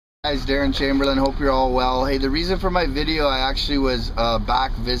Guys, Darren Chamberlain, hope you're all well. Hey, the reason for my video, I actually was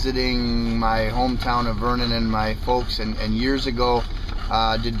back visiting my hometown of Vernon and my folks, and years ago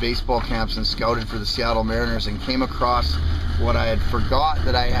did baseball camps and scouted for the Seattle Mariners, and came across what I had forgot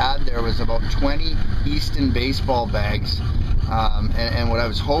that I had there was about 20 Easton baseball bags. And what I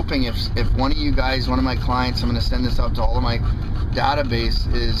was hoping, if one of you guys, one of my clients, I'm going to send this out to all of my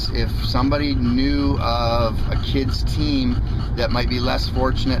database, is if somebody knew of a kid's team that might be less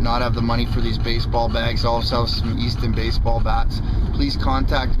fortunate, not have the money for these baseball bags, also have some Easton baseball bats, please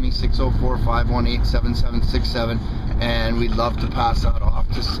contact me, 604-518-7767, and we'd love to pass that off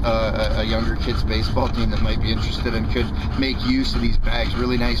to a younger kid's baseball team that might be interested and could make use of these bags.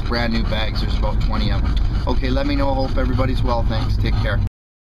 Really nice brand new bags. There's about 20 of them. Okay, let me know. Hope everybody's well. Thanks. Take care.